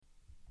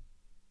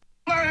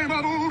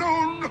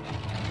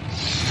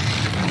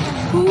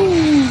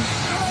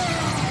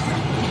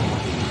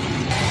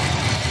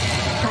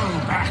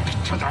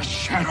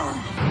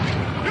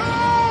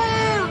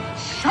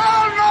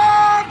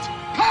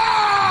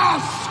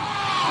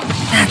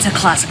That's a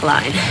classic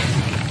line.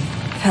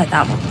 I've heard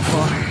that one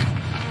before.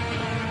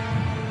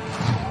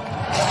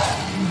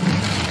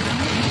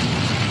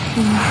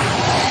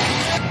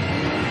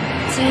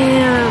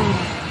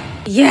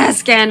 Damn.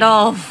 Yes,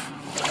 Gandalf.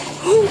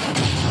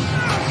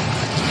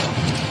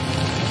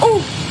 Oh.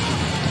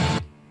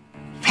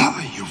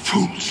 Fly, you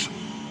fools.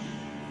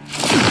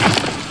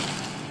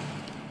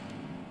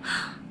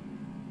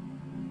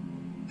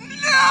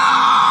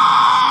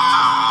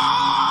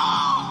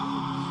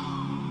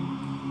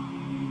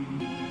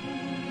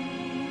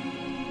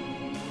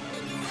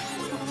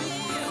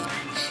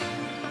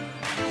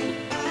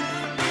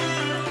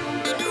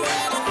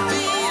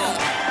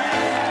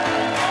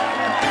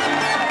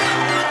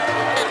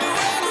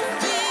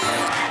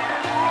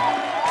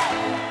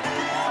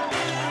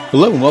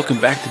 Hello and welcome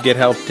back to Get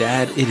Help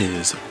Dad. It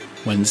is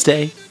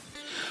Wednesday,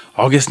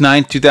 August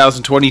 9th,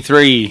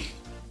 2023.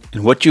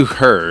 And what you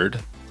heard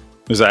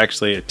was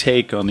actually a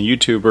take on the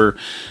YouTuber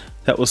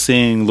that was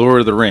seeing Lord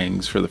of the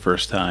Rings for the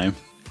first time.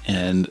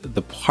 And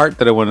the part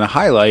that I want to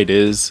highlight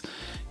is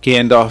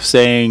Gandalf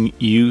saying,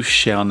 "You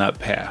shall not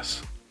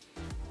pass."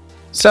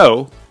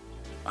 So,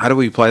 how do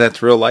we apply that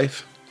to real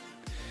life?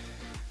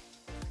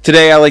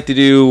 Today I like to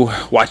do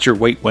Watch Your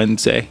Weight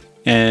Wednesday.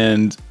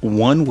 And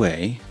one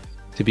way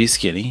to be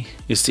skinny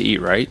is to eat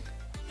right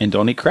and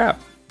don't eat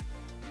crap.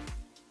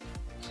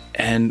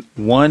 And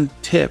one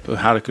tip of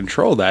how to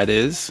control that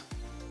is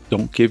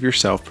don't give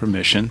yourself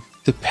permission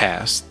to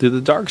pass to the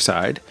dark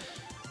side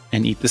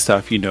and eat the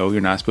stuff you know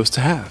you're not supposed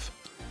to have.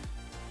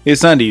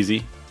 It's not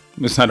easy.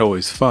 It's not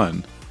always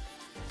fun.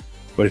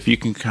 But if you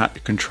can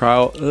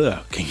control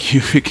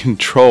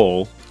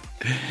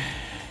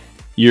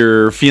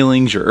your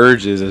feelings, your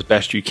urges as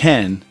best you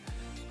can,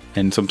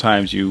 and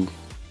sometimes you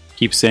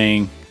keep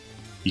saying,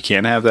 you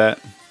can't have that.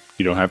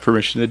 You don't have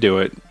permission to do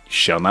it. You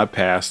shall not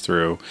pass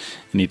through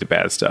and eat the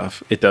bad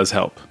stuff. It does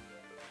help.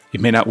 You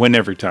may not win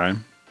every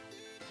time,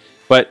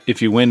 but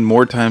if you win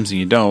more times than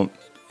you don't,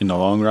 in the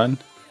long run,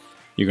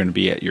 you're going to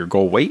be at your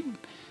goal weight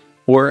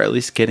or at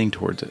least getting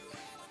towards it.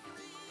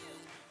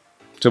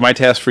 So my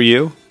task for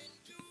you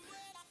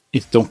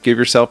is don't give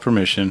yourself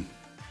permission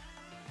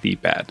to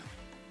eat bad.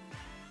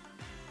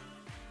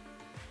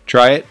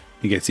 Try it.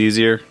 It gets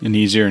easier and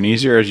easier and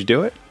easier as you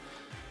do it.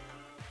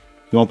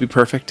 You won't be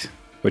perfect,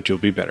 but you'll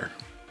be better.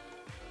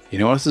 You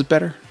know what else is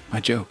better?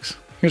 My jokes.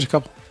 Here's a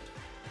couple.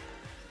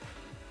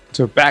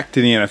 So back to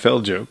the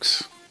NFL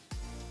jokes.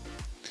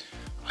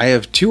 I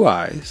have 2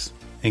 eyes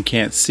and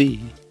can't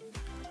see,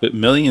 but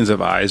millions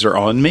of eyes are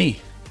on me.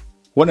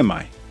 What am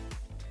I?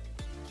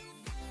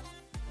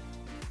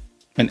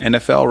 An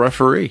NFL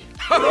referee.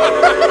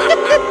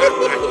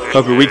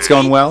 Hope your week's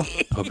going well.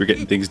 Hope you're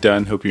getting things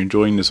done. Hope you're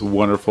enjoying this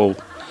wonderful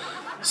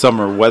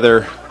summer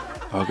weather.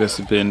 August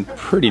has been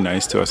pretty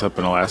nice to us up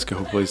in Alaska.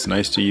 Hopefully it's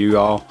nice to you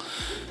all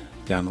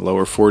down the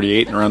lower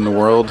 48 and around the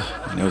world.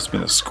 I know it's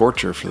been a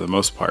scorcher for the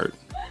most part,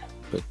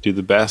 but do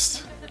the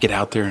best. Get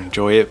out there and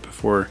enjoy it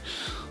before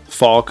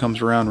fall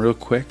comes around real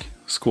quick.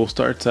 School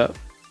starts up.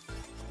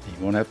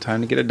 You won't have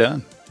time to get it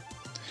done.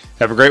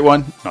 Have a great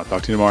one. I'll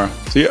talk to you tomorrow.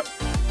 See ya.